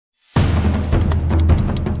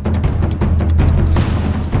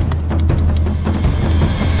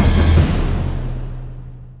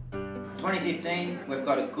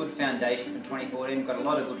good foundation for 2014. We've got a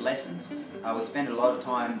lot of good lessons. We spend a lot of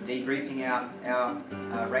time debriefing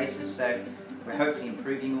our races, so we're hopefully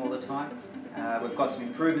improving all the time. We've got some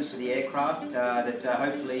improvements to the aircraft that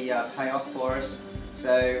hopefully pay off for us.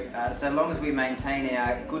 So long as we maintain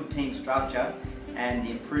our good team structure and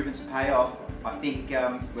the improvements pay off, I think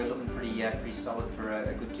we're looking pretty solid for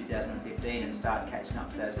a good 2015 and start catching up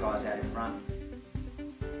to those guys out in front.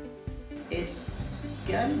 It's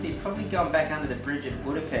going to be probably going back under the bridge of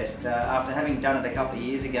Budapest after having done it a couple of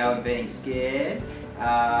years ago and being scared.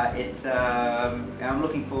 I'm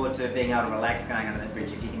looking forward to being able to relax going under that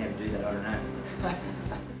bridge. If you can ever do that, I don't know.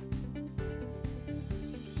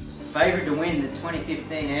 Favourite to win the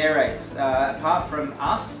 2015 air race? Apart from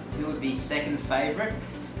us, who would be second favourite?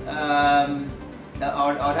 I'd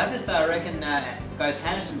have to say I reckon both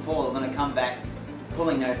Hannes and Paul are going to come back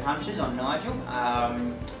pulling no punches on Nigel.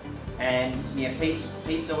 And yeah,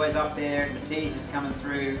 Pete's always up there. Matisse is coming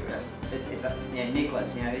through.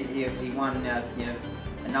 Nicholas, he won a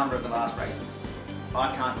number of the last races.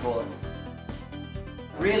 I can't call it.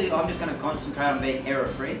 Really, I'm just going to concentrate on being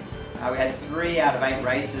error-free. We had 3 out of 8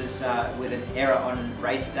 races with an error on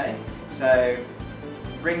race day. So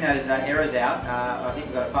bring those errors out. I think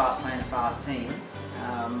we've got a fast plan, a fast team.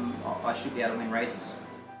 I should be able to win races.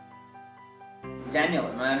 Daniel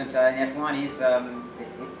at the moment in F1 is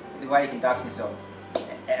the way he conducts himself,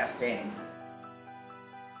 outstanding.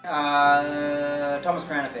 Thomas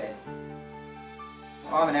Crown Affair.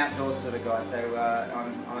 I'm an outdoors sort of guy, so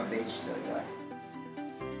I'm a beach sort of guy.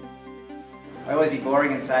 I always be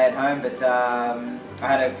boring and say at home, but I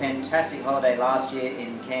had a fantastic holiday last year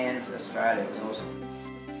in Cairns, Australia. It was awesome.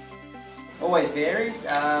 Always varies.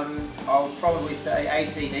 I'll probably say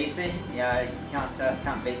AC/DC. Yeah, you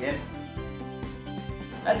can't beat them.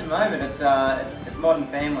 At the moment, it's Modern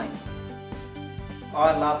Family.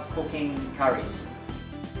 I love cooking curries.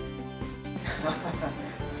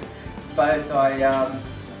 Both. I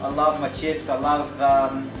love my chips. I love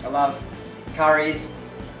curries,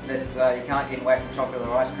 but you can't get away from chocolate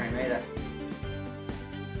or ice cream either.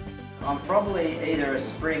 I'm probably either a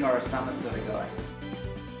spring or a summer sort of guy.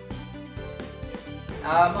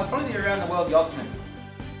 I'd probably be around the world yachtsman.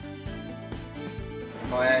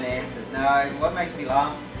 My own answers. No, what makes me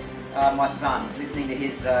laugh? My son, listening to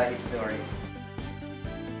his stories.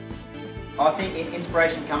 I think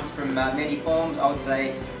inspiration comes from many forms. I would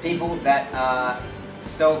say people that are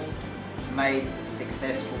self-made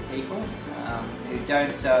successful people who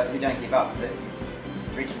don't give up.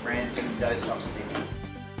 Richard Branson, those types of people.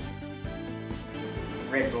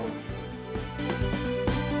 Red Bull.